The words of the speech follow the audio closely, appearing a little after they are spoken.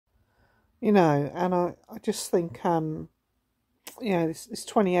And I just think, this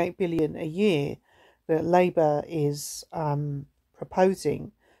 28 billion a year that Labour is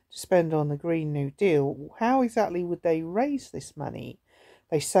proposing to spend on the Green New Deal, how exactly would they raise this money?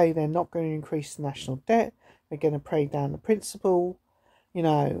 They say they're not going to increase the national debt, they're going to pay down the principal,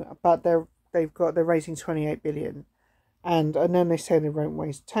 but they're raising 28 billion. And then they say they won't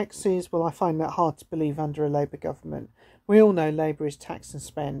raise taxes. Well, I find that hard to believe under a Labour government. We all know Labour is tax and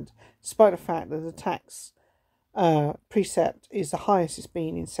spend, despite the fact that the tax precept is the highest it's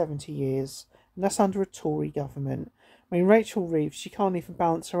been in 70 years, and that's under a Tory government. I mean, Rachel Reeves, she can't even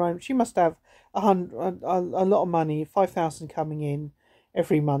balance her own. She must have a lot of money, 5,000 coming in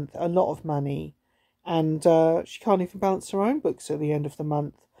every month, a lot of money, and she can't even balance her own books at the end of the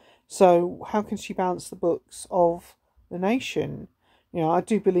month. So how can she balance the books of the nation? I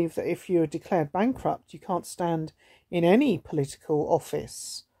do believe that if you're declared bankrupt, you can't stand in any political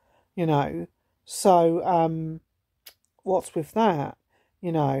office. So what's with that?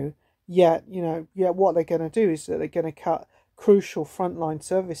 Yet what they're going to do is that they're going to cut crucial frontline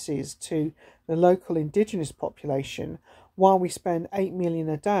services to the local indigenous population while we spend 8 million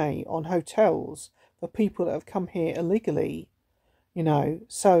a day on hotels for people that have come here illegally.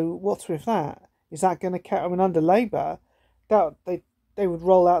 So what's with that? Is that going to cut? I mean, under Labour, that they would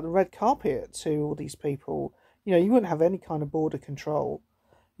roll out the red carpet to all these people. You wouldn't have any kind of border control.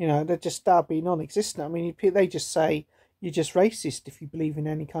 That'd be non-existent. I mean, they just say you're just racist if you believe in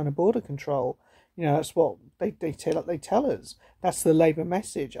any kind of border control. That's what they tell us. That's the Labour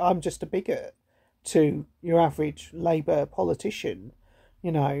message. I'm just a bigot to your average Labour politician.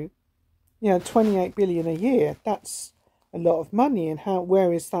 28 billion a year. That's a lot of money, and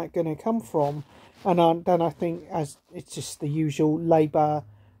where is that going to come from? And then I think as it's just the usual Labour,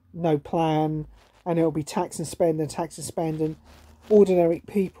 no plan, and it'll be tax and spend, and ordinary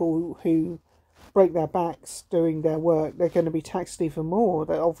people who break their backs doing their work, they're going to be taxed even more.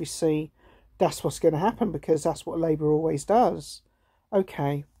 That obviously that's what's going to happen because that's what Labour always does.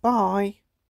 Okay, bye.